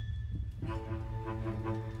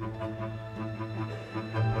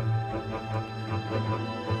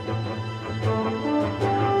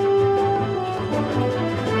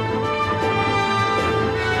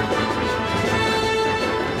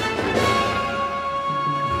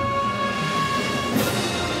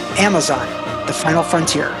Amazon, the final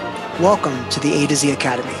frontier. Welcome to the A to Z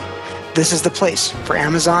Academy. This is the place for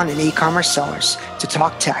Amazon and e-commerce sellers to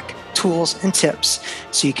talk tech, tools, and tips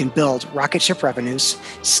so you can build rocket ship revenues,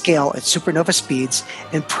 scale at supernova speeds,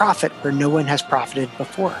 and profit where no one has profited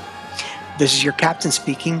before. This is your captain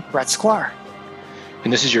speaking, Brett Schklar.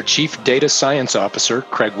 And this is your Chief Data Science Officer,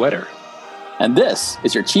 Craig Wetter. And this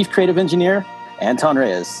is your Chief Creative Engineer, Anton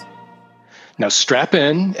Reyes. Now strap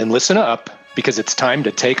in and listen up because it's time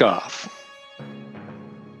to take off.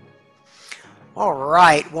 All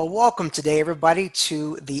right. Well, welcome today, everybody,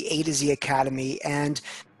 to the A to Z Academy. And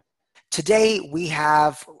today we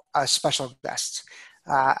have a special guest,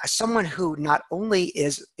 someone who not only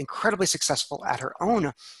is incredibly successful at her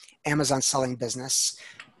own Amazon selling business,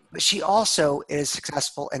 but she also is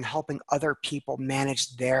successful in helping other people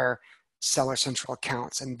manage their Seller Central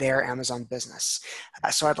accounts and their Amazon business.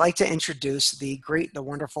 So I'd like to introduce the great, the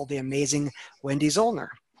wonderful, the amazing Wendy Zollner.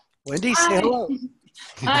 Wendy, say hello.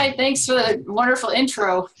 Hi, thanks for the wonderful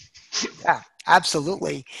intro. Yeah,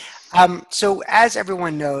 absolutely. So as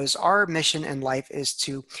everyone knows, our mission in life is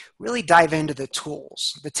to really dive into the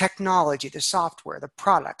tools, the technology, the software, the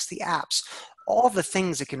products, the apps, all the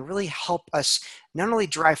things that can really help us not only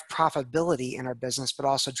drive profitability in our business, but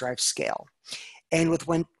also drive scale. And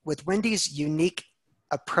with Wendy's unique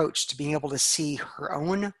approach to being able to see her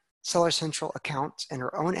own Seller Central account and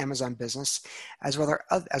her own Amazon business, as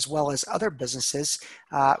well as other businesses,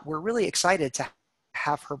 we're really excited to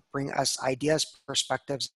have her bring us ideas,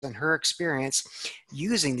 perspectives, and her experience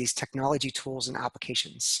using these technology tools and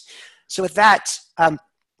applications. So with that,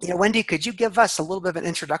 Wendy, could you give us a little bit of an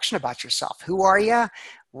introduction about yourself? Who are you?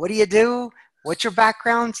 What do you do? What's your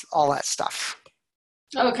background? All that stuff.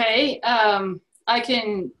 Okay. I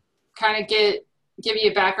can kind of give you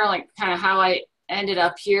a background, like kind of how I ended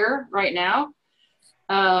up here right now.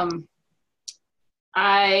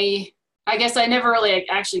 I guess I never really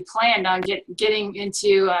actually planned on getting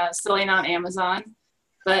into selling on Amazon,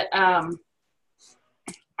 but I'm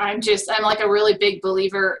like a really big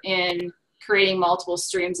believer in creating multiple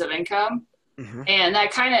streams of income. Mm-hmm. And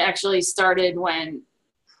that kind of actually started when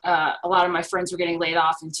a lot of my friends were getting laid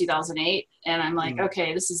off in 2008. And I'm like,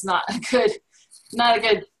 okay, this is not a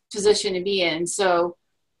good position to be in. So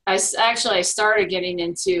I started getting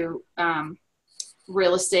into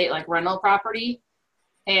real estate, like rental property.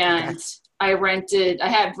 And okay. I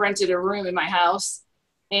had rented a room in my house,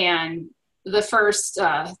 and the first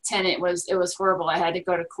tenant it was horrible. I had to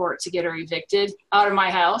go to court to get her evicted out of my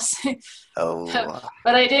house. Oh.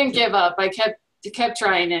 But I didn't give up. I kept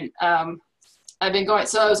trying, and I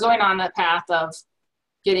was going on that path of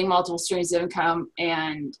getting multiple streams of income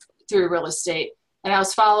and through real estate. And I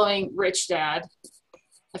was following Rich Dad.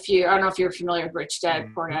 I don't know if you're familiar with Rich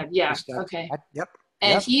Dad, Poor Dad. Yeah. Okay. Yep.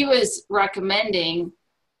 And he was recommending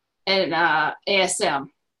an ASM.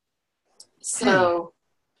 So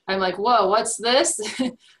I'm like, whoa, what's this?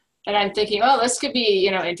 And I'm thinking, oh, this could be,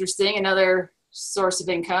 interesting, another source of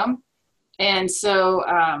income. And so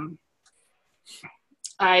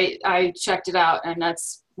I checked it out, and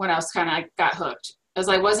that's when I got hooked. As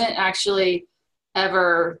I wasn't actually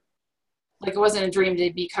ever, it wasn't a dream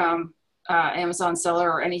to become Amazon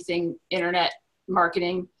seller or anything internet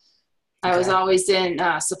marketing. Okay. I was always in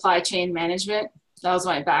supply chain management. That was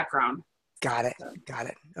my background. Got it.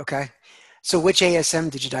 Okay. So which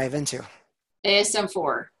ASM did you dive into? ASM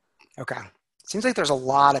 4. Okay. Seems like there's a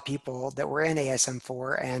lot of people that were in ASM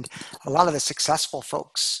 4, and a lot of the successful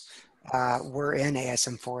folks were in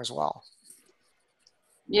ASM 4 as well.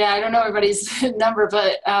 Yeah, I don't know everybody's number,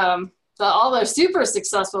 but all the super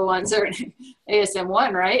successful ones are in ASM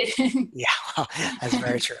 1, right? Yeah, well, that's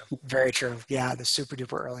very true. Very true. Yeah, the super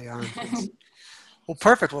duper early on. Well,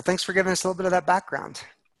 perfect. Well, thanks for giving us a little bit of that background.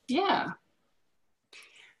 Yeah.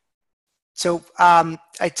 So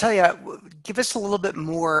I tell you, give us a little bit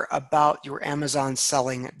more about your Amazon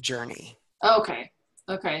selling journey. Okay.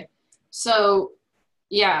 So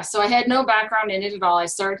I had no background in it at all. I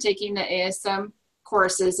started taking the ASM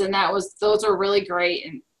courses, and those were really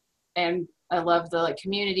great. And I love the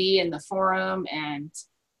community and the forum and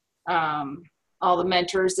all the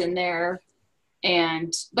mentors in there.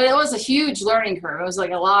 But it was a huge learning curve. It was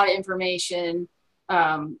like a lot of information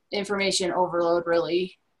overload,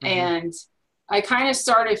 really. Mm-hmm. And I kind of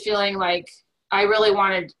started feeling like I really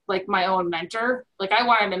wanted my own mentor. I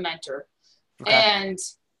wanted a mentor. Okay. And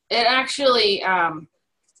it actually, I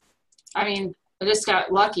just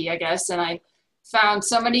got lucky, I guess. And I found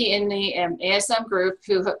somebody in the ASM group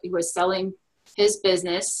who was selling his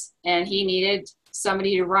business, and he needed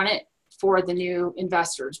somebody to run it for the new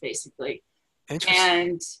investors, basically.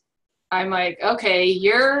 And I'm like, okay,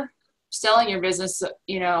 you're selling your business,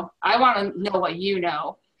 I want to know what you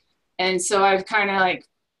know. And so I've kind of like,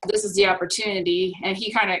 this is the opportunity. And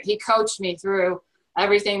he coached me through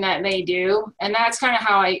everything that they do. And that's kind of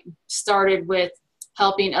how I started with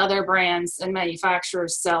helping other brands and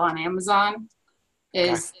manufacturers sell on Amazon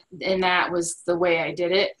and that was the way I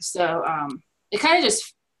did it. So it kind of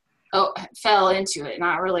just fell into it,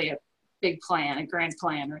 not really a big plan, a grand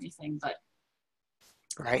plan or anything, but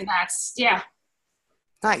right. That's, yeah.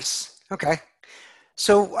 Nice. Okay.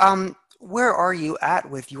 So where are you at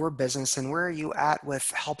with your business and where are you at with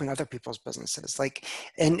helping other people's businesses? Like,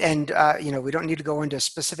 and we don't need to go into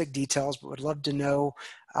specific details, but would love to know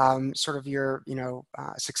sort of your,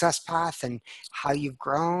 success path and how you've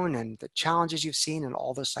grown and the challenges you've seen and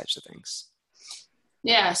all those types of things.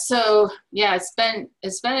 Yeah. So yeah, it's been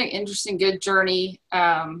an interesting, good journey.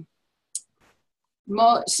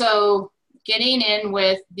 So getting in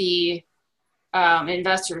with the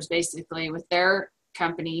investors, basically with their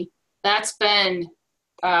company, that's been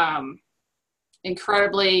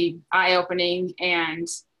incredibly eye-opening and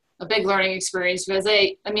a big learning experience because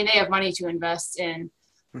they have money to invest in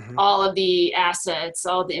all of the assets,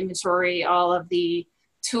 all the inventory, all of the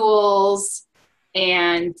tools,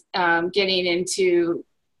 and getting into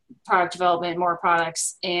product development, more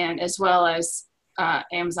products, and as well as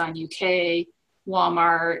Amazon UK,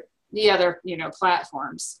 Walmart, the other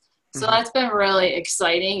platforms. So that's been really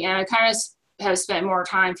exciting, and I kind of have spent more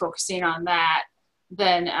time focusing on that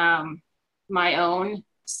than my own.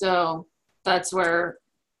 So that's where,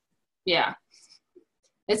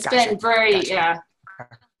 it's been very,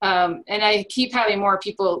 and I keep having more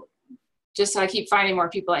people, I keep finding more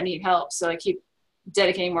people that need help. So I keep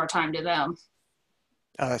dedicating more time to them.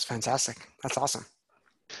 Oh, that's fantastic. That's awesome.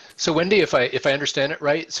 So Wendy, if I understand it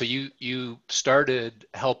right, so you started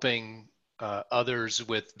helping others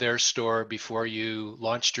with their store before you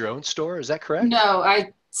launched your own store. Is that correct? No,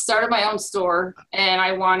 I started my own store and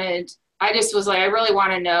I just was like, I really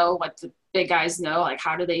want to know what the big guys know, like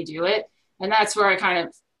how do they do it? And that's where I kind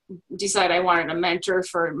of decided I wanted a mentor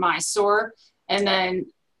for my store. And then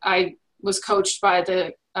I was coached by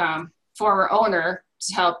the former owner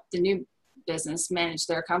to help the new business manage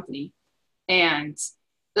their company. And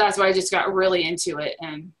that's why I just got really into it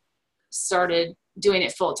and started doing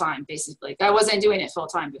it full time, basically. I wasn't doing it full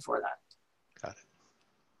time before that. Got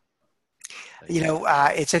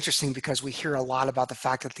it. It's interesting because we hear a lot about the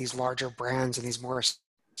fact that these larger brands and these more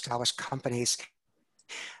established companies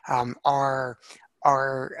are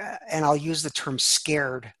and I'll use the term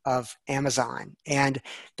scared of Amazon, and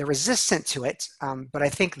they're resistant to it. But I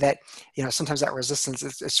think that sometimes that resistance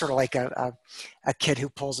is sort of like a kid who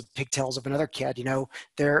pulls the pigtails of another kid.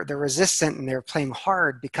 They're resistant and they're playing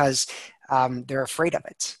hard because they're afraid of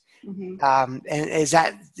it. And is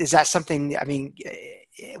that something? I mean,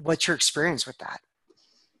 what's your experience with that?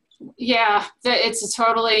 Yeah, it's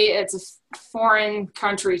a foreign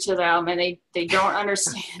country to them, and they don't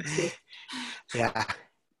understand it. Yeah.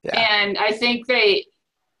 And I think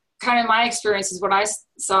my experience is what I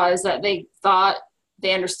saw is that they thought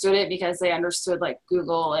they understood it because they understood like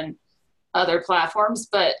Google and other platforms.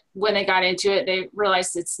 But when they got into it, they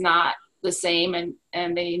realized it's not the same and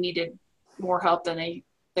they needed more help than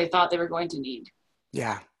they thought they were going to need.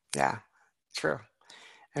 Yeah. True.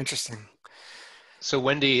 Interesting. So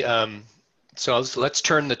Wendy, let's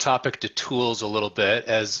turn the topic to tools a little bit.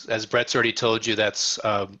 As Brett's already told you, that's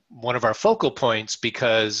one of our focal points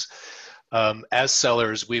because as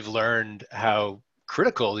sellers, we've learned how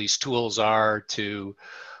critical these tools are to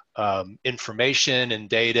information and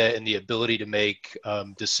data and the ability to make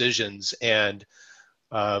decisions. And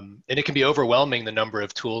it can be overwhelming, the number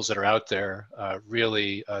of tools that are out there.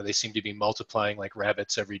 Really, they seem to be multiplying like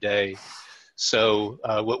rabbits every day. So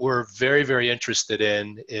what we're very, very interested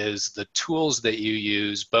in is the tools that you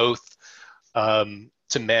use, both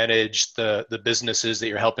to manage the businesses that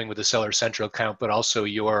you're helping with the Seller Central account, but also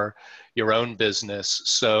your own business.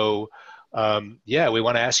 So we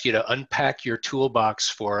want to ask you to unpack your toolbox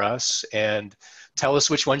for us and tell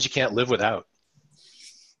us which ones you can't live without.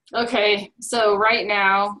 Okay, so right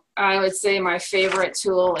now, I would say my favorite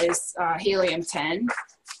tool is Helium 10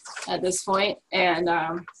 at this point, and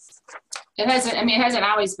it hasn't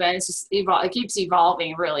always been. It's just it keeps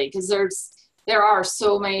evolving, really, because there are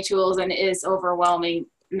so many tools, and it is overwhelming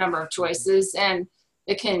number of choices, and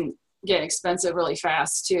it can get expensive really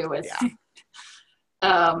fast too.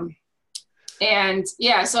 So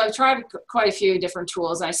I've tried quite a few different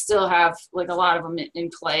tools. I still have like a lot of them in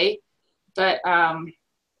play, but I'm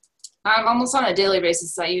almost on a daily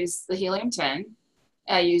basis. I use the Helium 10.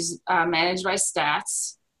 I use Managed by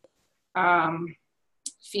Stats,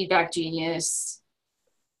 Feedback Genius,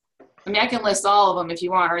 I mean, I can list all of them if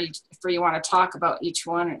you want, or you want to talk about each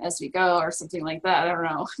one as we go or something like that. I don't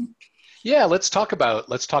know. Yeah, let's talk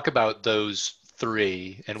about those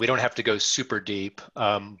three, and we don't have to go super deep.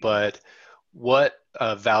 But what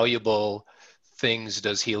valuable things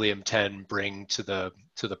does Helium 10 bring to the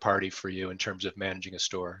party for you in terms of managing a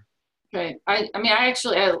store? Okay. I mean,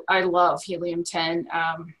 I love Helium 10.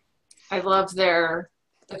 I love the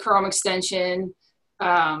Chrome extension.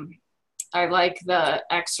 Um, I like the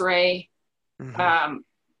X-ray. Mm-hmm.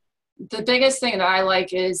 The biggest thing that I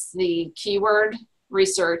like is the keyword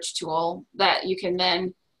research tool that you can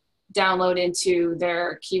then download into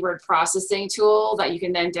their keyword processing tool that you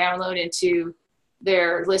can then download into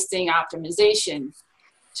their listing optimization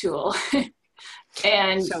tool.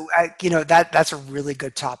 And So, that's a really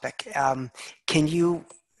good topic. Can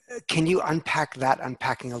you unpack that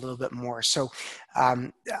unpacking a little bit more? So,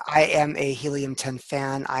 I am a Helium 10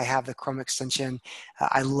 fan. I have the Chrome extension.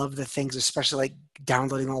 I love the things, especially like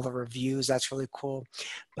downloading all the reviews. That's really cool.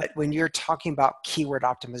 But when you're talking about keyword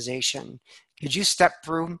optimization, could you step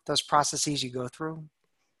through those processes you go through?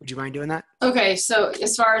 Would you mind doing that? okay, so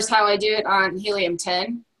as far as how I do it on Helium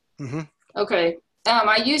 10, Mm-hmm. okay.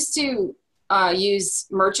 I used to use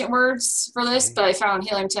merchant words for this, but I found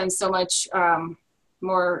Helium 10 so much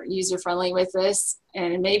more user-friendly with this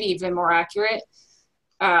and maybe even more accurate.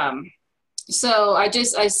 So I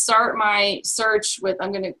start my search with,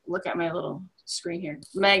 I'm going to look at my little screen here,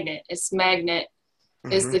 magnet. It's magnet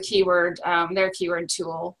is Mm-hmm. the keyword, their keyword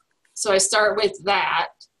tool. So I start with that.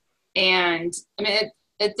 And I mean,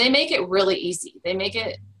 they make it really easy. They make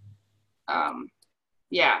it,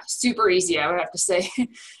 super easy, I would have to say.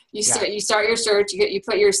 Yeah. You start your search, you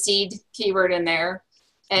put your seed keyword in there,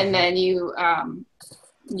 and Mm-hmm.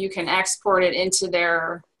 then you can export it into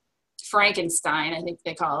their Frankenstein, I think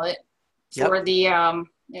they call it, Yep. for the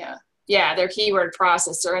their keyword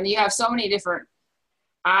processor. And you have so many different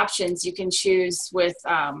options you can choose with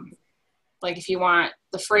like if you want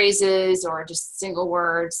the phrases or just single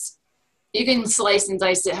words. You can slice and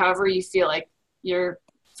dice it however you feel like your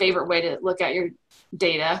favorite way to look at your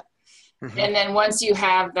data. Mm-hmm. And then once you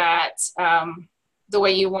have that the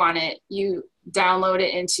way you want it, you download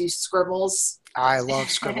it into Scribbles. I love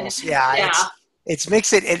scribbles. Yeah, Yeah. it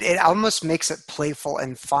makes it almost makes it playful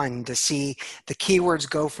and fun to see the keywords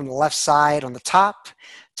go from the left side on the top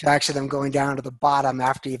to actually them going down to the bottom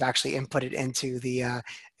after you've actually inputted into the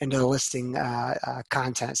listing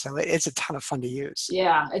content. So it's a ton of fun to use.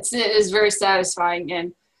 Yeah, it is very satisfying.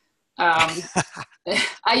 And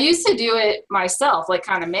I used to do it myself, like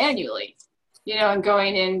kind of manually, and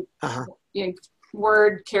going in, Uh-huh. you know,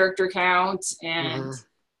 word character count and Hmm.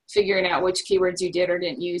 figuring out which keywords you did or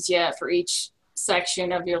didn't use yet for each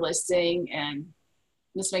section of your listing. And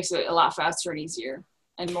this makes it a lot faster and easier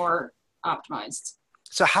and more optimized.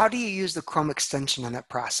 So how do you use the Chrome extension in that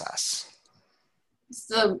process?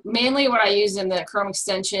 So mainly what I use in the Chrome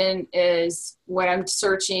extension is when I'm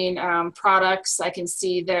searching products, I can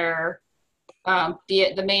see their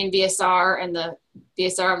the main BSR and the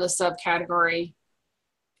BSR of the subcategory.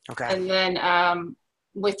 Okay. And then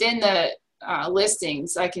within the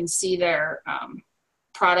listings, I can see their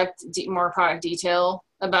more product detail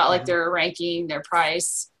about like Hmm. their ranking, their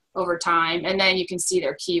price over time. And then you can see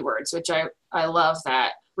their keywords, which I love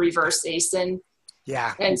that reverse ASIN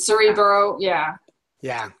Yeah. and Cerebro. Yeah.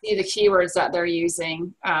 Yeah. See the keywords that they're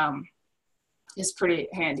using is pretty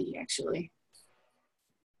handy actually.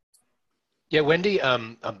 Yeah, Wendy,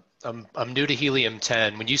 I'm new to Helium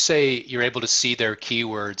 10. When you say you're able to see their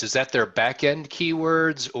keywords, is that their back-end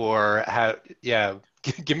keywords or how? Yeah,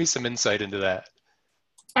 give me some insight into that.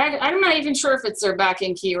 I'm not even sure if it's their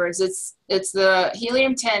back-end keywords. It's the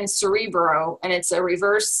Helium 10 Cerebro, and it's a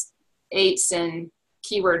reverse ASIN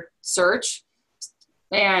keyword search.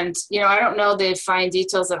 And, I don't know the fine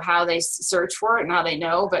details of how they search for it and how they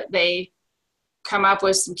know, but they come up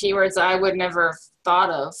with some keywords that I would never have thought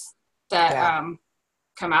of that Yeah.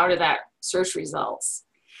 come out of that search results.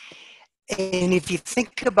 And if you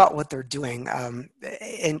think about what they're doing,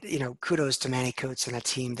 and kudos to Manny Coates and a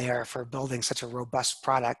team there for building such a robust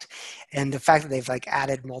product, and the fact that they've like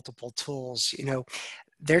added multiple tools,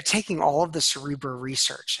 they're taking all of the Cerebro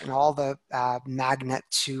research and all the Magnet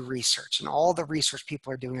 2 research and all the research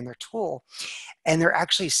people are doing in their tool, and they're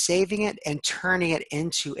actually saving it and turning it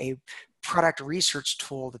into a product research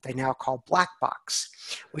tool that they now call Black Box,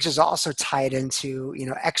 which is also tied into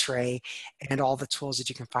X-ray and all the tools that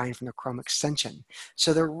you can find from the Chrome extension.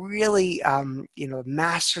 So they're really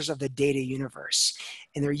masters of the data universe,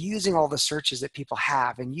 and they're using all the searches that people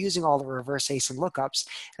have and using all the reverse ASIN lookups.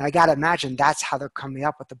 And I got to imagine that's how they're coming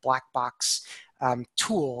up with the Black Box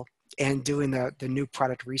tool and doing the new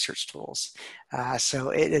product research tools. So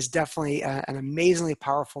it is definitely an amazingly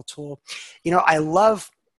powerful tool. I love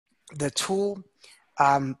the tool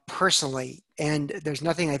personally, and there's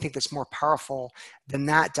nothing I think that's more powerful than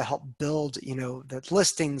that to help build, the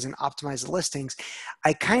listings and optimize the listings.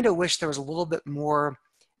 I kind of wish there was a little bit more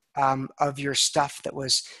of your stuff that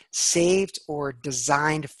was saved or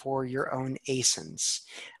designed for your own ASINs.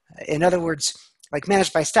 In other words, like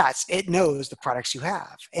Managed by Stats, it knows the products you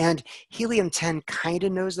have. And Helium 10 kind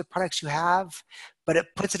of knows the products you have, but it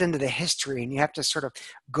puts it into the history, and you have to sort of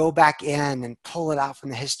go back in and pull it out from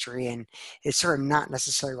the history, and it's sort of not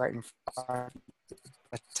necessarily right in front.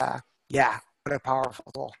 But yeah, what a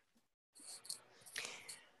powerful tool.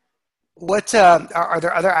 What are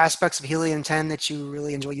there other aspects of Helium 10 that you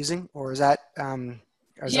really enjoy using, or is that the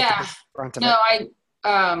big brunt of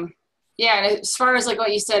it? Yeah, and as far as like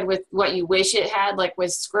what you said with what you wish it had, like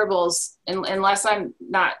with Scribbles, unless I'm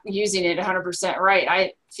not using it 100% right,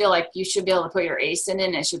 I feel like you should be able to put your ASIN in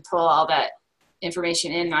and it should pull all that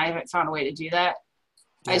information in. I haven't found a way to do that.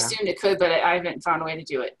 Yeah. I assumed it could, but I haven't found a way to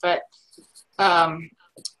do it. But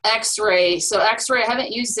X-Ray, I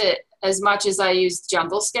haven't used it as much as I used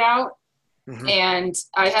Jungle Scout. Mm-hmm. And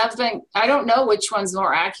I don't know which one's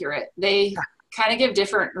more accurate. They kind of give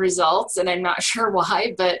different results, and I'm not sure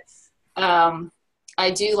why, but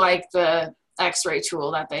I do like the X-Ray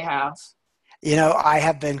tool that they have. I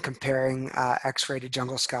have been comparing X-Ray to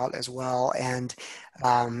Jungle Scout as well, and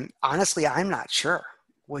honestly, I'm not sure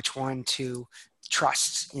which one to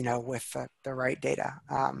trust, with the right data.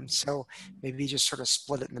 So maybe just sort of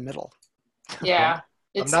split it in the middle. Yeah.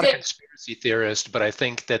 I'm not a conspiracy theorist, but I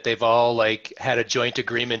think that they've all had a joint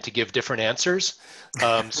agreement to give different answers,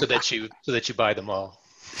 so that you buy them all.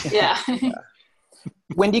 Yeah.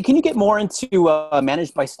 Wendy, can you get more into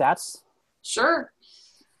Managed by Stats? Sure.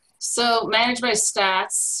 So Managed by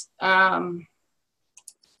Stats, I'm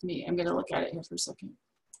going to look at it here for a second.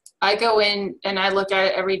 I go in and I look at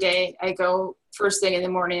it every day. I go first thing in the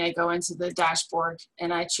morning, I go into the dashboard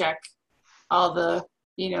and I check all the,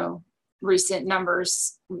 recent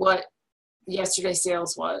numbers, what yesterday's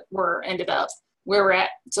sales ended up, where we're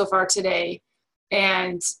at so far today,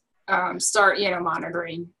 and start,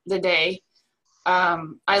 monitoring the day.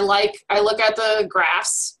 I look at the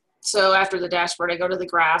graphs. So after the dashboard, I go to the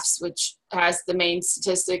graphs, which has the main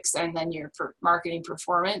statistics and then your marketing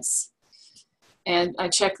performance. And I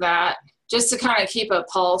check that just to kind of keep a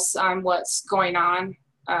pulse on what's going on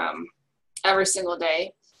every single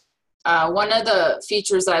day. One of the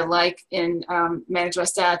features I like in Managed by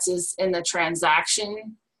Stats is in the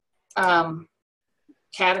transaction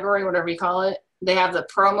category, whatever you call it. They have the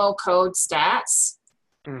promo code stats.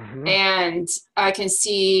 Mm-hmm. And I can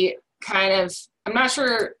see I'm not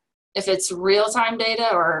sure if it's real-time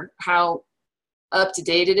data or how up to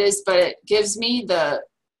date it is, but it gives me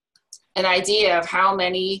an idea of how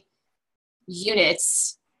many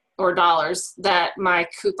units or dollars that my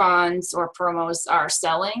coupons or promos are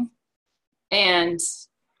selling. And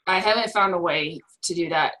I haven't found a way to do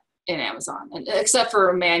that in Amazon, except for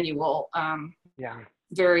a manual,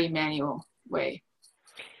 very manual way.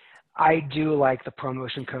 I do like the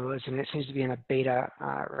promotion codes, and it seems to be in a beta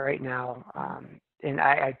right now. And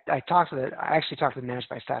I actually talk to the Managed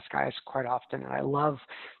by Stats guys quite often, and I love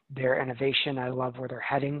their innovation. I love where they're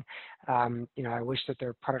heading. I wish that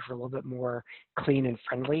their products were a little bit more clean and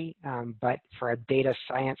friendly, but for a data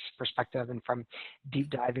science perspective and from deep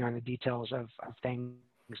diving on the details of things,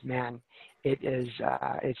 man,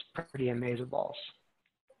 it's pretty amazing balls.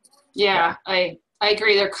 Yeah, I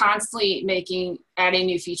agree. They're constantly adding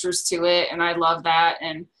new features to it, and I love that.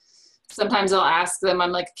 And sometimes I'll ask them,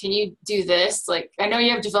 I'm like, can you do this? Like, I know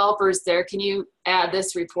you have developers there. Can you add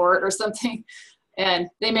this report or something? And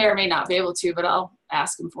they may or may not be able to, but I'll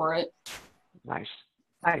ask them for it. Nice.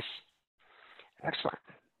 Excellent.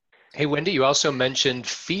 Hey, Wendy, you also mentioned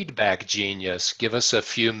Feedback Genius. Give us a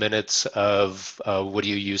few minutes of what do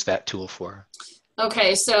you use that tool for?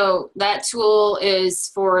 Okay, so that tool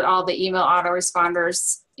is for all the email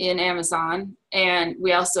autoresponders in Amazon. And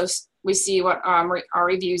we see what our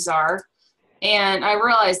reviews are. And I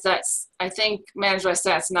realized I think Managed by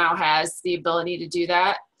Stats now has the ability to do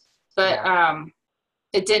that. But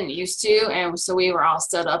it didn't used to, and so we were all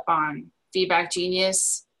set up on Feedback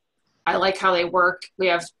Genius. I like how they work. We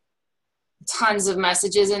have tons of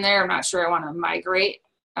messages in there. I'm not sure I want to migrate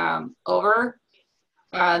over.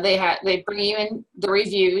 They bring you in the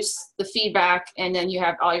reviews, the feedback, and then you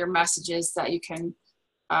have all your messages that you can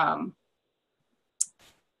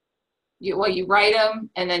you write them,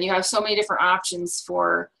 and then you have so many different options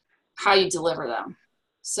for how you deliver them.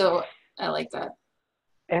 So I like that.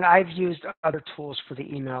 And I've used other tools for the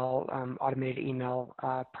email, automated email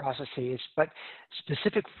processes, but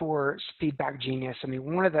specific for Feedback Genius, I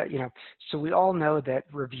mean, one of the, so we all know that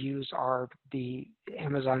reviews are the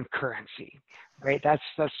Amazon currency, right? That's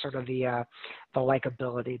sort of the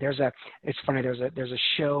likability. It's funny, there's a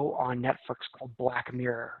show on Netflix called Black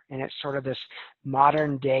Mirror, and it's sort of this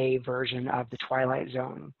modern day version of the Twilight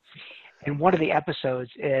Zone. And one of the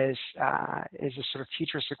episodes is a sort of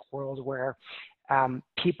futuristic world where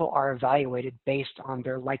people are evaluated based on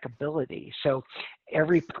their likability. So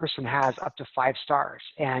every person has up to 5 stars,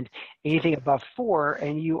 and anything above 4,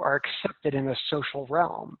 and you are accepted in a social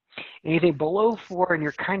realm. Anything below 4, and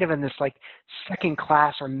you're kind of in this like second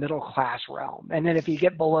class or middle class realm. And then if you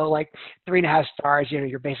get below like 3.5 stars,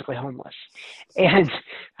 you're basically homeless. And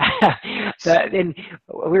and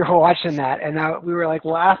we were watching that, and we were like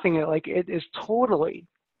laughing at like it is totally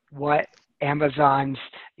what Amazon's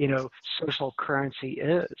social currency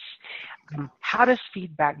is. How does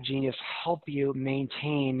Feedback Genius help you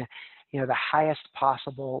maintain the highest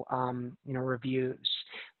possible reviews?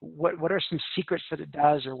 What are some secrets that it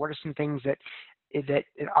does, or what are some things that it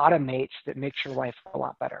automates that makes your life a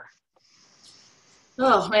lot better?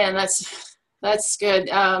 Oh man, that's good.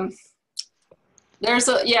 There's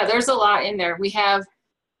a lot in there. We have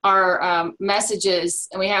our messages,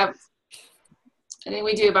 and I think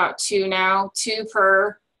we do about 2 now, 2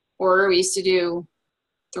 per order. We used to do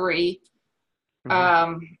 3,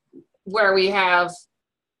 where we have,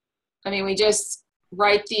 we just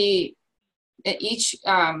write each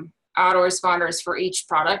autoresponders for each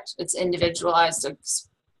product. It's individualized,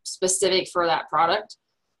 specific for that product.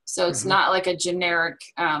 So it's not like a generic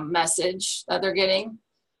message that they're getting.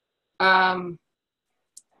 And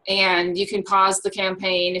you can pause the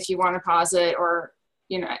campaign if you want to pause it, or,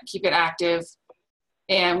 keep it active.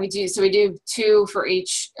 And we do 2 for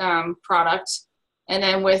each product. And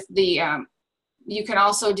then with the, you can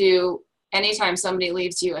also do, anytime somebody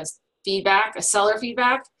leaves you a feedback, a seller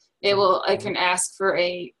feedback, it can ask for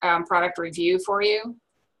a product review for you.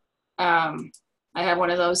 I have one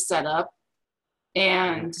of those set up.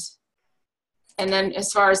 And then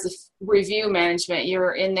as far as the review management,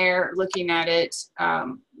 you're in there looking at it,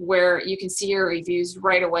 where you can see your reviews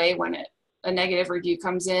right away when a negative review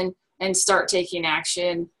comes in, and start taking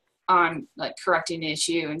action on like correcting the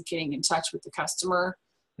issue and getting in touch with the customer.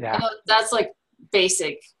 Yeah. That's like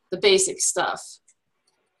the basic stuff.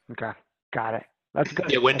 Okay. Got it. That's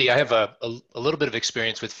good. Yeah, Wendy, I have a little bit of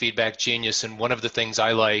experience with Feedback Genius, and one of the things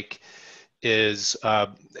I like is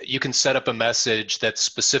you can set up a message that's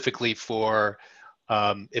specifically for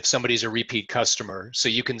if somebody's a repeat customer. So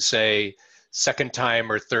you can say second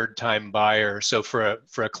time or third time buyer. So for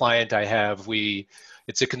a client I have,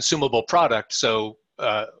 it's a consumable product. So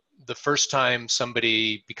the first time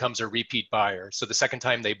somebody becomes a repeat buyer, so the second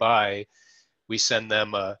time they buy, we send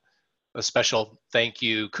them a special thank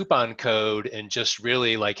you coupon code, and just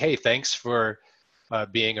really like, hey, thanks for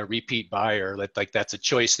being a repeat buyer. Like that's a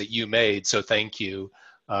choice that you made, so thank you.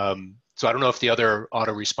 So I don't know if the other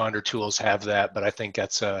autoresponder tools have that, but I think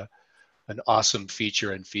that's an awesome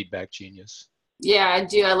feature in Feedback Genius. Yeah, I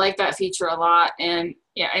do. I like that feature a lot. And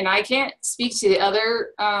and I can't speak to the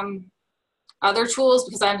other tools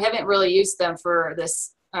because I haven't really used them for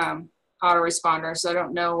this autoresponder, so I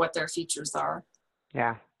don't know what their features are.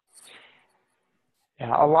 Yeah,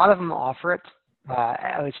 a lot of them offer it.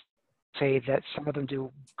 I would say that some of them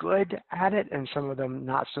do good at it, and some of them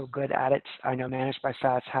not so good at it. I know Managed by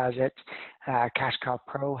Stats has it. Cash Cow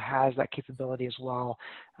Pro has that capability as well.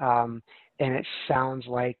 And it sounds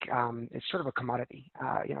like it's sort of a commodity.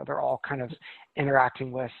 They're all kind of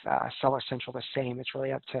interacting with Seller Central the same. It's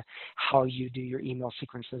really up to how you do your email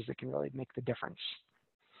sequences that can really make the difference.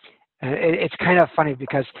 And it's kind of funny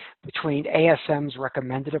because between ASM's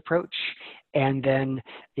recommended approach and then,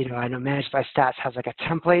 I know Managed by Stats has like a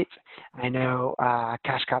template. I know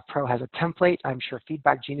Cash Cow Pro has a template. I'm sure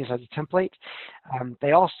Feedback Genius has a template.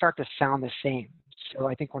 They all start to sound the same. So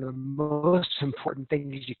I think one of the most important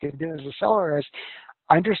things you can do as a seller is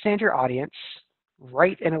understand your audience,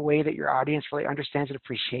 write in a way that your audience really understands and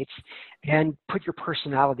appreciates, and put your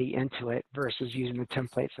personality into it versus using the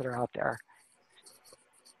templates that are out there.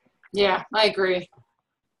 Yeah, I agree.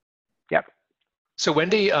 Yep. So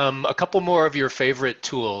Wendy, a couple more of your favorite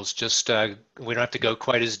tools. Just we don't have to go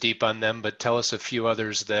quite as deep on them, but tell us a few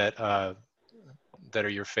others that are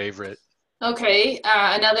your favorite. Okay,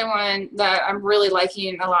 another one that I'm really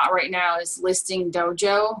liking a lot right now is Listing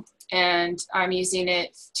Dojo, and I'm using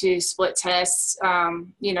it to split test,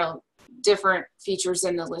 different features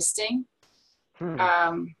in the listing.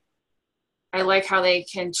 I like how they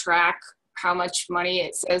can track how much money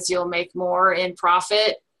it says you'll make more in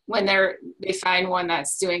profit when they find one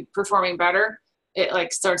that's performing better. It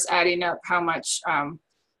like starts adding up how much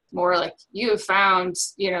more, like you have found,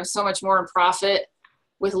 so much more in profit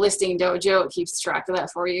with Listing Dojo. It keeps track of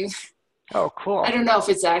that for you. Oh, cool. I don't know if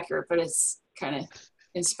it's accurate, but it's kind of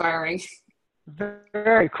inspiring.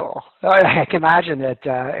 Very cool. I can imagine that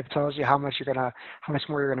it tells you how much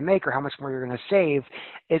more you're gonna make or how much more you're gonna save.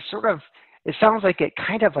 It sounds like it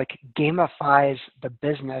kind of like gamifies the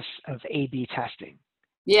business of A/B testing.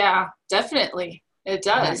 Yeah, definitely, it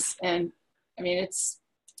does. Nice. And I mean,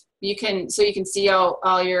 you can see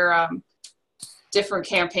all your different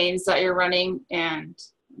campaigns that you're running, and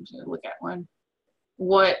I'm gonna look at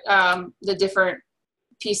what the different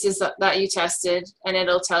pieces that you tested, and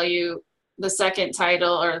it'll tell you the second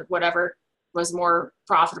title or whatever was more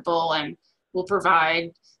profitable and will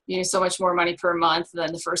provide so much more money per month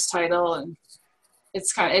than the first title, and it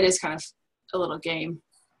is kind of a little game.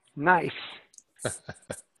 Nice.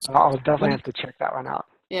 I'll definitely have to check that one out.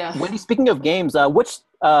 Yeah. Wendy, speaking of games, which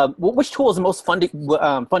tool is the most fun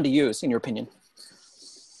to use in your opinion?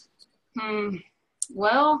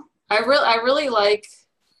 Well, I really like.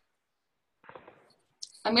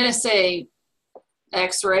 I'm gonna say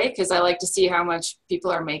X-ray, because I like to see how much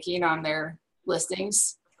people are making on their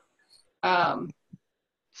listings. I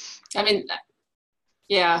mean,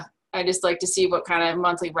 yeah, I just like to see what kind of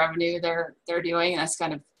monthly revenue they're doing. That's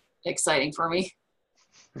kind of exciting for me.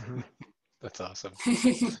 Mm-hmm. That's awesome.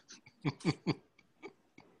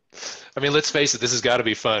 I mean, let's face it, this has got to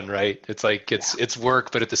be fun, right? It's like it's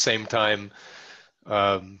work, but at the same time,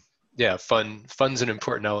 fun's an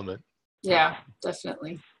important element. Yeah,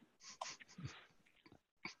 definitely.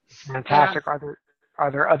 Fantastic.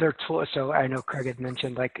 Are there other tools? So I know Craig had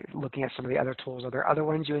mentioned like looking at some of the other tools. Are there other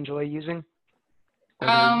ones you enjoy using?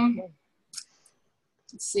 Let's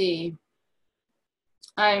see.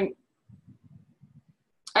 I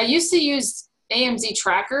used to use AMZ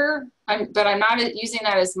Tracker, but I'm not using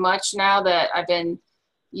that as much now that I've been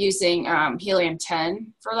using Helium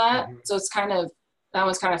 10 for that. Mm-hmm. So that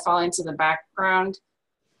one's kind of falling to the background.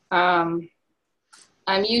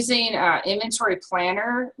 I'm using Inventory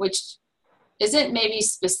Planner, which isn't maybe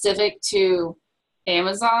specific to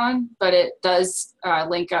Amazon, but it does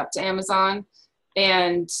link up to Amazon.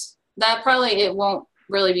 And that it won't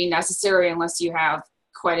really be necessary unless you have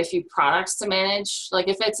quite a few products to manage. Like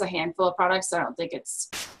if it's a handful of products, I don't think it's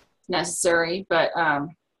necessary. But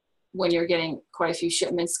when you're getting quite a few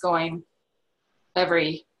shipments going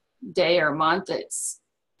every day or month, it's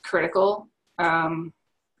critical.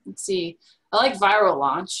 Let's see. I like Viral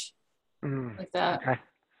Launch, like that. Okay.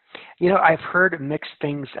 I've heard mixed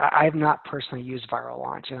things. I've not personally used Viral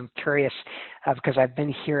Launch, and I'm curious because I've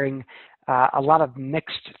been hearing a lot of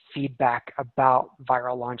mixed feedback about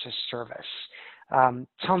Viral Launch's service.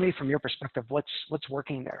 Tell me from your perspective, what's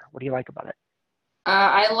working there? What do you like about it?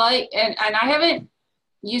 I like, and I haven't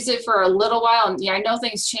used it for a little while. And I know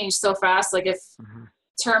things change so fast. Like if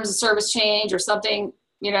terms of service change or something,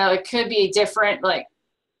 it could be different like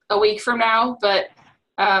a week from now. But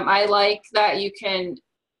I like that you can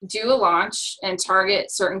do a launch and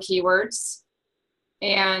target certain keywords.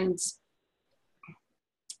 And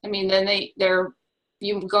I mean, then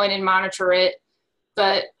you go in and monitor it.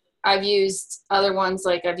 But I've used other ones,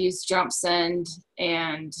 like I've used Jump Send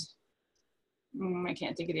and I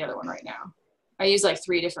can't think of the other one right now. I use like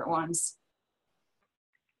 3 different ones.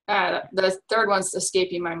 The third one's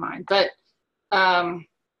escaping my mind, but Vipon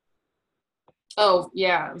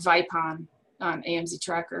on AMZ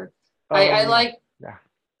Tracker. I like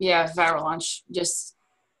Viral Launch just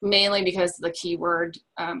mainly because of the keyword.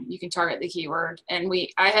 You can target the keyword, and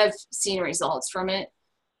I have seen results from it.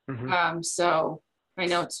 So I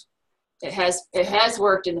know it has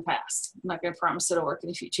worked in the past. I'm not going to promise it'll work in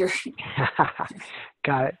the future.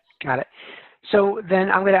 Got it. So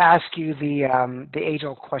then I'm going to ask you the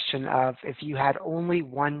age-old question of if you had only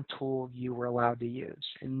one tool you were allowed to use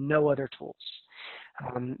and no other tools.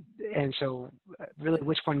 And so really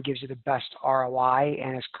which one gives you the best ROI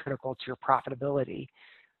and is critical to your profitability?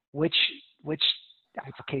 Which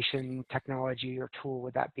application, technology, or tool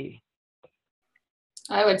would that be?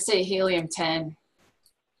 I would say Helium 10.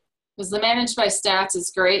 Because the Managed by Stats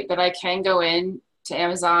is great, but I can go in to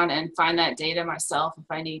Amazon and find that data myself if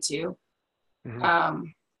I need to.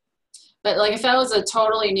 But like if I was a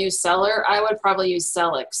totally new seller, I would probably use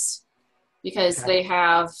Selix because they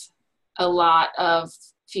have a lot of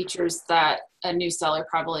features that a new seller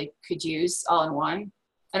probably could use all in one.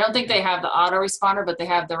 I don't think they have the autoresponder, but they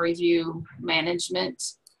have the review management.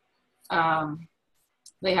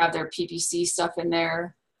 They have their PPC stuff in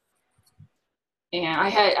there. And I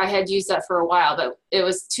had used that for a while, but it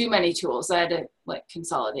was too many tools. I had to like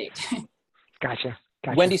consolidate. Gotcha.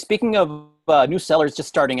 Wendy, speaking of new sellers just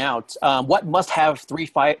starting out, what must-have three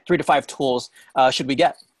to five tools should we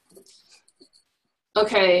get?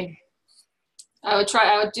 Okay, I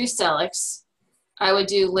would do Selix. I would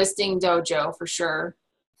do Listing Dojo for sure,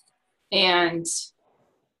 and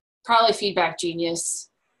probably Feedback Genius.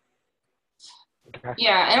 Okay.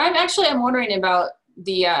 Yeah, and I'm wondering about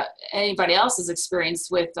the anybody else's experience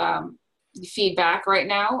with feedback right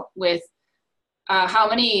now with how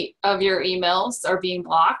many of your emails are being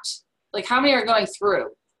blocked? Like how many are going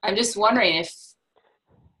through? I'm just wondering if,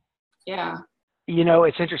 yeah.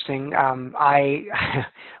 It's interesting. I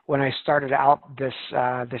when I started out this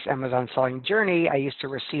Amazon selling journey, I used to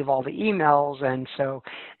receive all the emails, and so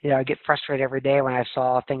I get frustrated every day when I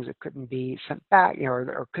saw things that couldn't be sent back,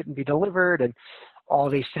 or couldn't be delivered, and all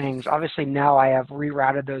these things. Obviously, now I have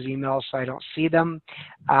rerouted those emails so I don't see them,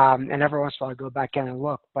 and every once in a while I go back in and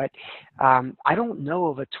look. But I don't know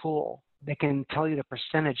of a tool that can tell you the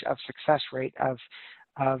percentage of success rate of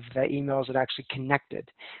the emails that actually connected.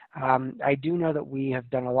 I do know that we have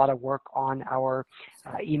done a lot of work on our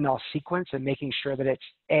email sequence and making sure that it's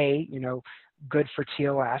good for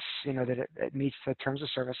TOS, that it meets the terms of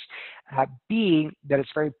service. B, that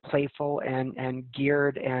it's very playful and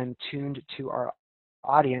geared and tuned to our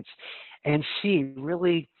audience. And C,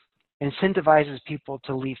 really incentivizes people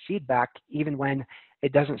to leave feedback even when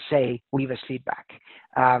it doesn't say leave us feedback,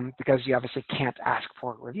 because you obviously can't ask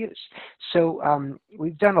for reviews. So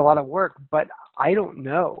we've done a lot of work, but I don't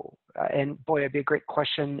know. And boy, it'd be a great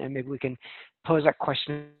question, and maybe we can pose that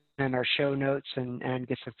question in our show notes and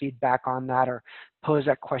get some feedback on that, or pose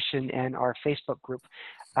that question in our Facebook group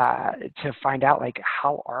to find out, like,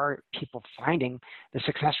 how are people finding the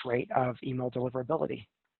success rate of email deliverability?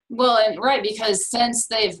 Well, and right, because since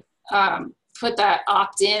they've put that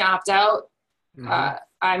opt-in, opt-out,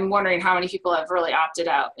 I'm wondering how many people have really opted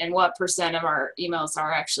out and what percent of our emails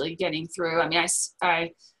are actually getting through. I mean,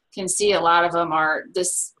 I can see a lot of them are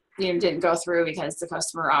this didn't go through because the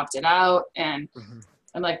customer opted out, and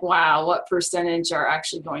I'm like, wow, what percentage are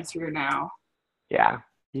actually going through now? Yeah,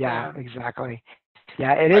 exactly.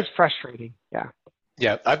 Yeah, it is frustrating.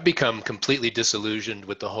 Yeah, I've become completely disillusioned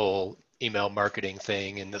with the whole email marketing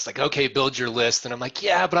thing, and it's like, okay, build your list, and I'm like,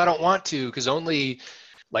 yeah, but I don't want to, because only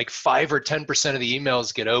like 5 or 10% of the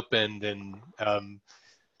emails get opened, and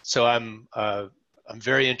so I'm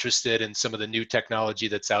very interested in some of the new technology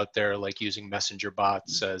that's out there, like using messenger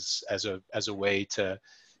bots as a way to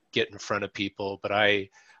get in front of people. But I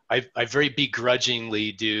very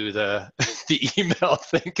begrudgingly do the the email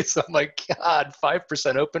thing, because I'm like, God,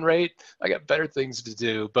 5% open rate. I got better things to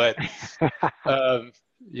do. But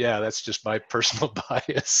yeah, that's just my personal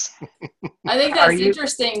bias. I think that's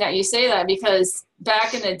interesting that you say that, because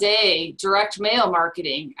back in the day, direct mail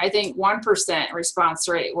marketing, I think 1% response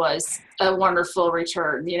rate was a wonderful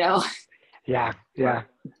return, Yeah.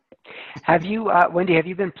 Have you, Wendy, have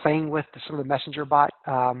you been playing with some of the messenger bot,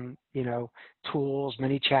 tools,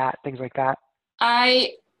 mini chat, things like that?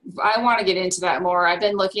 I want to get into that more. I've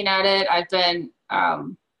been looking at it. I've been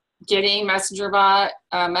getting messenger bot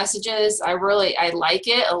messages. I like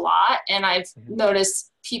it a lot, and I've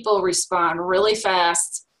noticed people respond really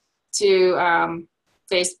fast to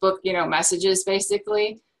Facebook, messages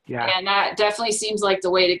basically. Yeah. And that definitely seems like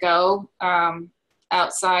the way to go,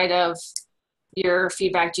 outside of your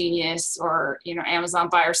Feedback Genius or Amazon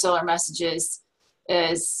buyer seller messages,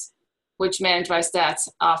 is which Managed by Stats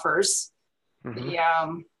offers.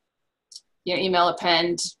 The email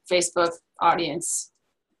append, Facebook audience.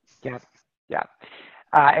 Yeah.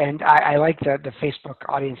 And I like the Facebook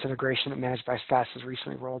audience integration that Managed by Stats has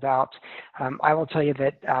recently rolled out. I will tell you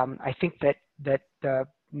that I think that the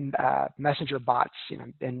messenger bots,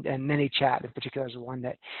 and ManyChat in particular is the one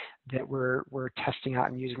that we're testing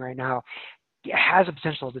out and using right now. It has a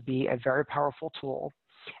potential to be a very powerful tool.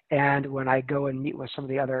 And when I go and meet with some of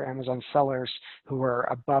the other Amazon sellers who are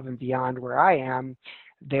above and beyond where I am,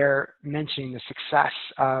 they're mentioning the success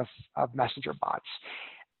of messenger bots.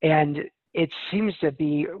 And it seems to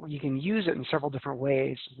be, you can use it in several different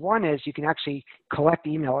ways. One is you can actually collect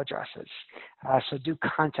email addresses. So do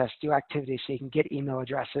contests, do activities so you can get email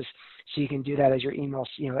addresses. So you can do that as your emails,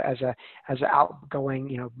 as an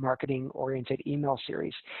outgoing, marketing oriented email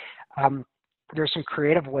series. There's some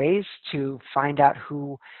creative ways to find out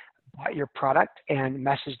who bought your product and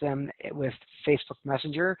message them with Facebook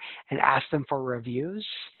Messenger and ask them for reviews.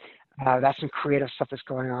 That's some creative stuff that's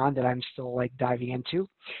going on that I'm still diving into.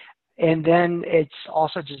 And then it's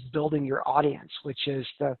also just building your audience, which is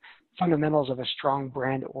the fundamentals of a strong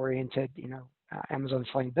brand-oriented, Amazon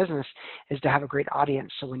selling business is to have a great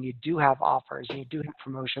audience. So when you do have offers and you do have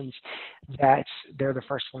promotions, that they're the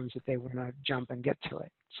first ones that they want to jump and get to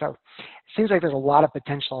it. So it seems like there's a lot of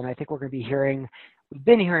potential, and I think we're going to be hearing, we've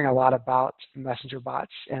been hearing a lot about messenger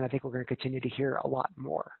bots, and I think we're going to continue to hear a lot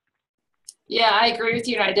more. Yeah, I agree with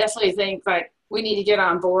you, and I definitely think like we need to get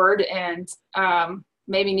on board and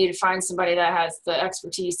maybe need to find somebody that has the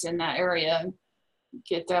expertise in that area and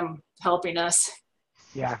get them helping us.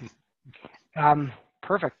 Yeah.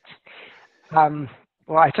 Perfect. Well,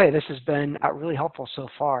 I tell you, this has been really helpful so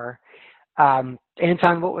far.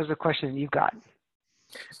 Anton, what was the question you got?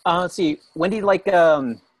 Let's see, Wendy, like,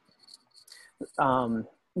 what are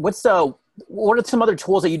some other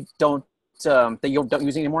tools that you don't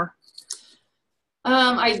use anymore?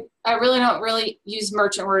 I really don't use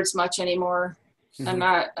merchant words much anymore. Mm-hmm. I'm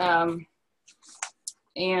not,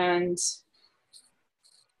 and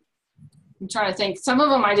I'm trying to think. Some of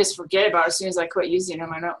them I just forget about as soon as I quit using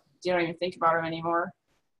them. I don't even think about them anymore.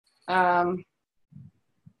 Yeah,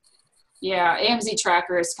 AMZ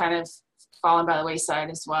Tracker is kind of fallen by the wayside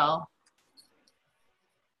as well.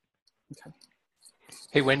 Okay.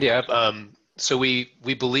 Hey, Wendy, so we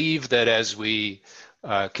believe that as we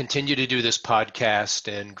continue to do this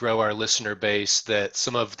podcast and grow our listener base, that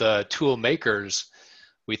some of the tool makers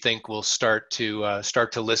we think will start to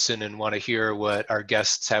listen and want to hear what our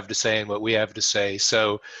guests have to say and what we have to say.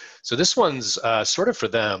 So this one's sort of for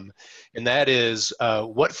them, and that is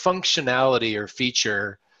what functionality or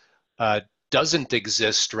feature doesn't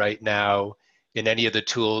exist right now in any of the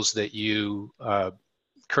tools that you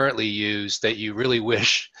currently use that you really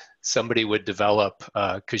wish somebody would develop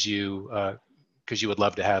because you would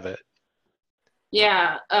love to have it?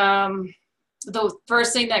 Yeah, the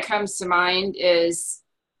first thing that comes to mind is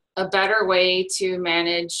a better way to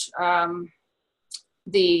manage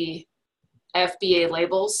the FBA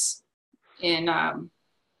labels in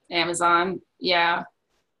Amazon. Yeah,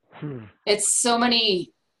 it's so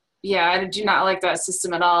many. Yeah, I do not like that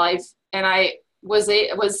system at all. I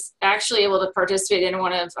was actually able to participate in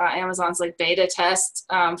one of Amazon's like beta tests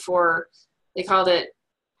for, they called it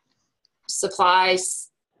Supply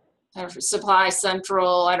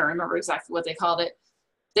Central. I don't remember exactly what they called it.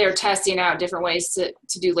 They're testing out different ways to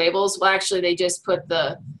do labels. Well, actually, they just put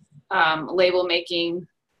the label making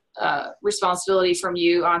responsibility from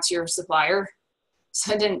you onto your supplier.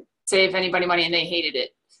 So it didn't save anybody money, and they hated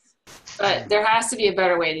it. But there has to be a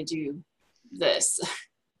better way to do this.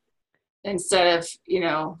 Instead of,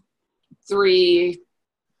 3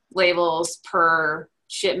 labels per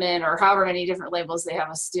shipment or however many different labels they have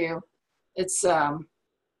us do. It's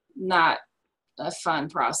not a fun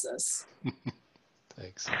process.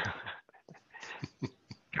 Thanks.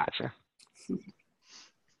 Gotcha.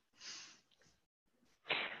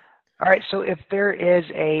 All right, so if there is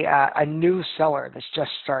a new seller that's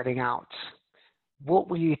just starting out, what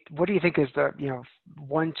do you think is the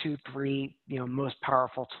 1, 2, 3 most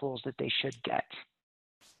powerful tools that they should get?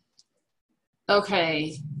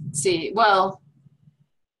 Okay, let's see. Well,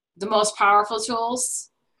 the most powerful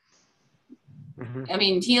tools. Mm-hmm. I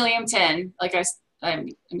mean, Helium 10. Like I'm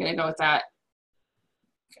going to go with that.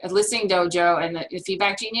 A Listing Dojo and the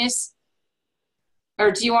Feedback Genius.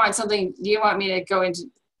 Or do you want me to go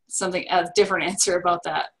into a different answer about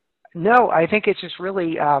that? No, I think it's just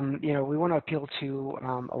really, we want to appeal to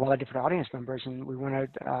a lot of different audience members, and we want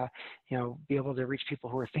to, be able to reach people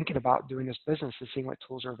who are thinking about doing this business and seeing what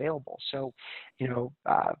tools are available. So, 3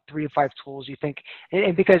 to 5 tools you think,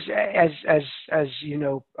 and because as you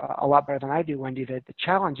know a lot better than I do, Wendy, the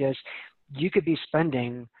challenge is you could be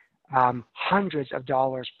spending hundreds of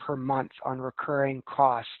dollars per month on recurring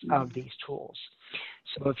costs of these tools.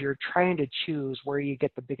 So if you're trying to choose where you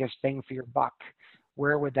get the biggest bang for your buck,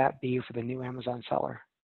 where would that be for the new Amazon seller?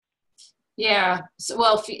 Yeah.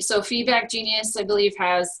 So Feedback Genius, I believe,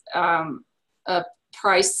 has a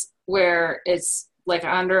price where it's like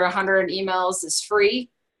under 100 emails is free,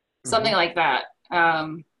 something like that.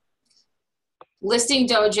 Listing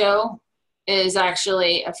Dojo is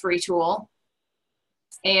actually a free tool,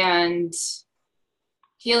 and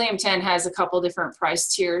Helium 10 has a couple different price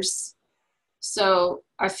tiers. So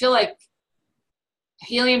I feel like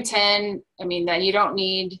Helium 10, then you don't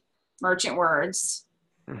need merchant words.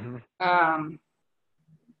 I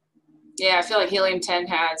feel like Helium 10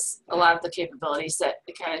 has a lot of the capabilities that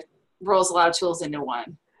it kind of rolls a lot of tools into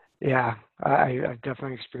one. Yeah, I've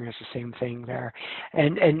definitely experienced the same thing there.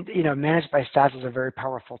 And Managed by Stats is a very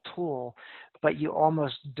powerful tool, but you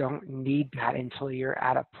almost don't need that until you're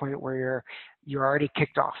at a point where you're already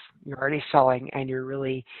kicked off, you're already selling, and you're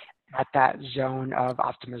really at that zone of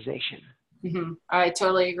optimization. I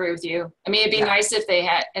totally agree with you. I mean, it'd be nice if they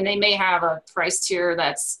had, and they may have a price tier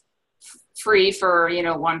that's free for, you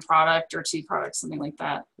know, one product or two products, something like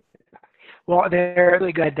that. Well, they're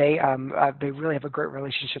really good. They really have a great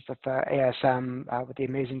relationship with ASM, with the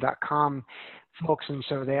Amazing.com folks, and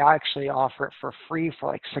so they actually offer it for free for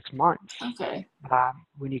like 6 months. Okay.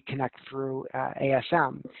 When you connect through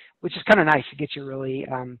ASM, which is kind of nice to get you really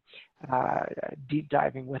deep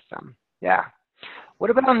diving with them. Yeah. What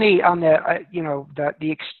about on the you know,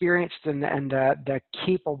 the experienced and the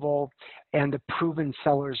capable and the proven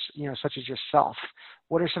sellers, you know, such as yourself?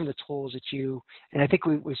 What are some of the tools that you, and I think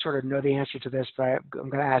we sort of know the answer to this, but I'm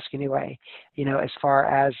going to ask anyway, you know, as far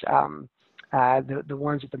as the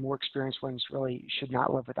ones that the more experienced ones really should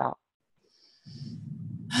not live without?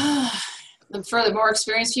 For the more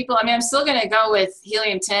experienced people, I mean, I'm still going to go with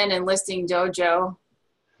Helium 10 and Listing Dojo.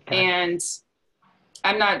 Okay. And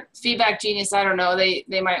I'm not Feedback Genius. I don't know. They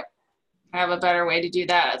might have a better way to do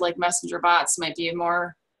that. Like messenger bots might be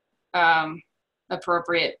more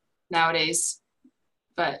appropriate nowadays.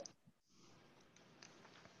 But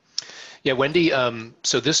yeah, Wendy.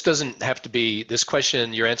 So this doesn't have to be, this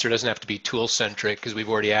question, your answer doesn't have to be tool centric because we've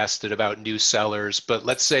already asked it about new sellers. But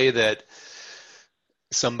let's say that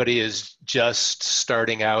somebody is just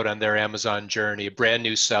starting out on their Amazon journey, a brand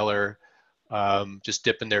new seller, just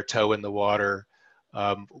dipping their toe in the water.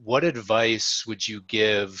 What advice would you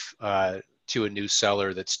give to a new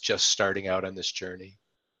seller that's just starting out on this journey?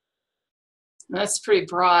 That's pretty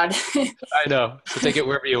broad. I know, so take it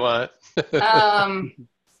wherever you want.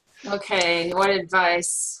 Okay, what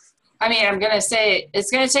advice? I mean, I'm going to say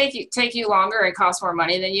it's going to take you longer and cost more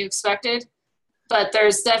money than you expected, but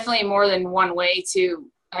there's definitely more than one way to,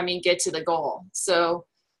 I mean, get to the goal. So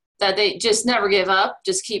that they just never give up,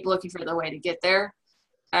 just keep looking for the way to get there.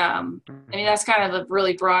 I mean, that's kind of a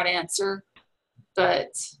really broad answer,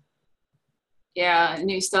 but yeah,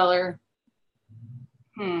 new seller.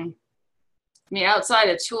 I mean, outside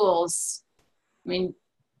of tools, I mean,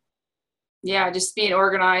 yeah, just being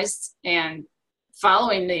organized and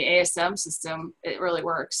following the ASM system, it really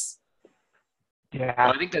works. Yeah,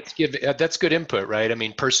 well, I think that's good input, right? I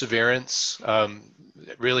mean, perseverance.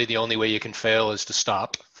 Really, the only way you can fail is to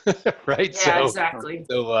stop, right? Yeah, exactly.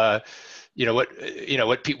 So,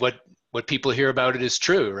 what people hear about it is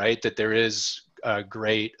true, right? That there is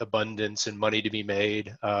great abundance and money to be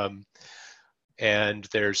made, and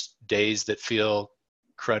there's days that feel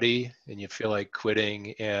cruddy and you feel like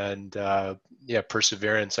quitting. And yeah,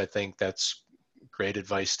 perseverance. I think that's great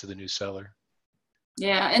advice to the new seller.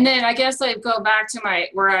 Yeah, and then I guess I go back to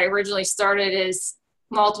where I originally started is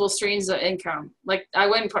multiple streams of income. Like I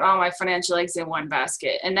wouldn't put all my financial eggs in one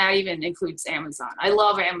basket, and that even includes Amazon. I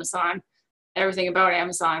love Amazon, everything about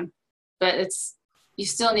Amazon, but you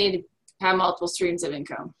still need to have multiple streams of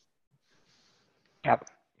income. Yep.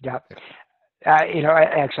 You know,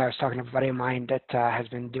 actually, I was talking to a buddy of mine that has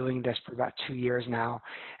been doing this for about 2 years now,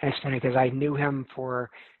 and it's funny because I knew him for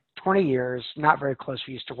 20 years, not very close.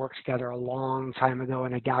 We used to work together a long time ago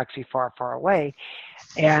in a galaxy far, far away.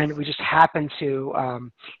 And we just happened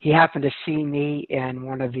to, he happened to see me in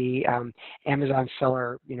one of the Amazon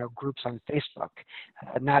seller, you know, groups on Facebook,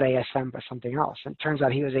 not ASM, but something else. And it turns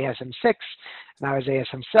out he was ASM 6 and I was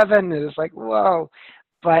ASM 7. And it was like, whoa.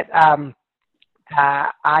 But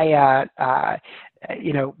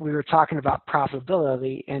you know, we were talking about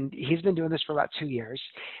profitability, and he's been doing this for about 2 years.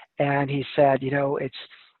 And he said, you know,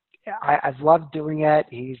 I've loved doing it.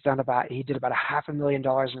 He did about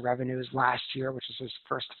 $500,000 in revenues last year, which is his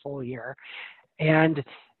first full year. And,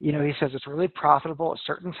 you know, he says it's really profitable at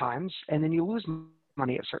certain times, and then you lose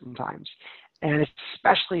money at certain times. And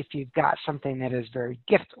especially if you've got something that is very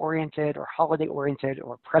gift-oriented or holiday-oriented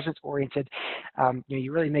or present-oriented, you know,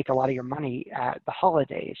 you really make a lot of your money at the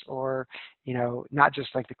holidays, or, you know, not just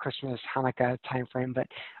like the Christmas, Hanukkah timeframe, but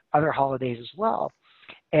other holidays as well.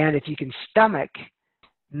 And if you can stomach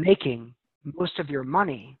making most of your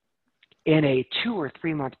money in a 2 or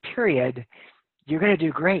 3 month period, you're going to do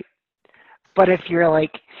great. But if you're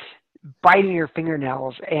like biting your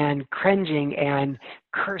fingernails and cringing and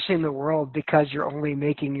cursing the world because you're only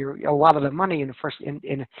making a lot of the money in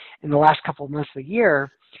the last couple of months of the year,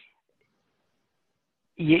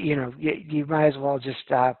 you might as well just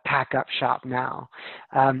pack up shop now.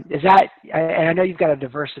 And I know you've got a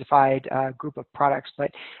diversified group of products,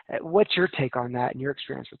 but what's your take on that and your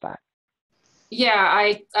experience with that?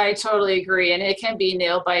 Yeah, I totally agree. And it can be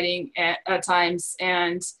nail biting at times.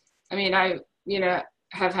 And I mean, I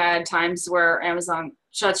have had times where Amazon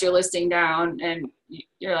shuts your listing down and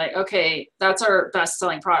you're like, okay, that's our best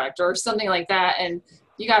selling product or something like that. And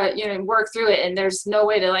you got to, work through it, and there's no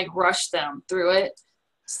way to like rush them through it.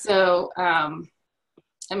 So,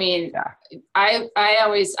 I mean, Yeah. I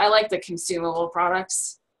like the consumable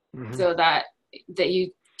products, so that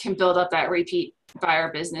you can build up that repeat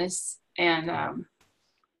buyer business, and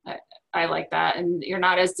I like that. And you're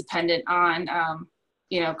not as dependent on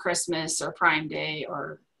Christmas or Prime Day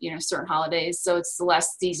or certain holidays, so it's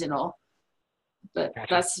less seasonal. But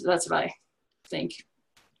Gotcha. that's what I think.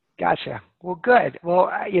 Gotcha. Well, good.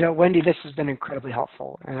 Well, Wendy, this has been incredibly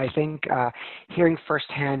helpful. And I think hearing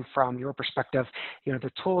firsthand from your perspective,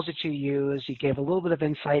 the tools that you use, you gave a little bit of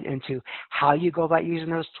insight into how you go about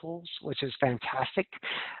using those tools, which is fantastic.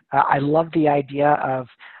 I love the idea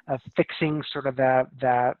of fixing sort of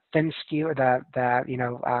the thin skew or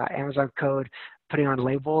the Amazon code, putting on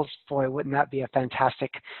labels. Boy, wouldn't that be a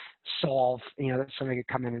fantastic solve, that somebody could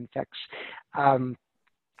come in and fix.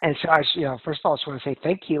 And so first of all, I just want to say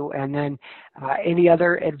thank you. And then any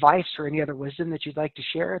other advice or any other wisdom that you'd like to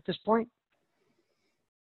share at this point?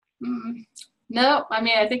 No, I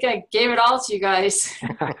mean, I think I gave it all to you guys.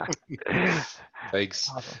 Thanks.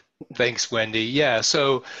 Awesome. Thanks, Wendy. Yeah,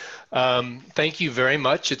 so thank you very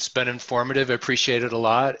much. It's been informative. I appreciate it a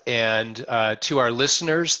lot. And to our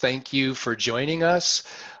listeners, thank you for joining us.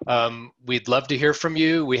 We'd love to hear from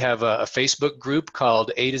you. We have a Facebook group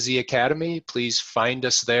called A to Z Academy. Please find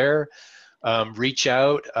us there. Reach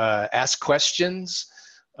out, ask questions.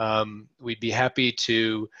 We'd be happy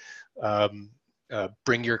to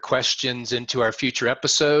bring your questions into our future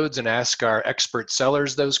episodes and ask our expert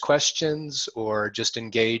sellers those questions, or just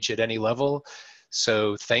engage at any level.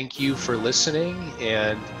 So thank you for listening,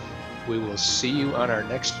 and we will see you on our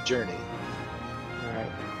next journey. All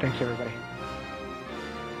right. Thanks, everybody.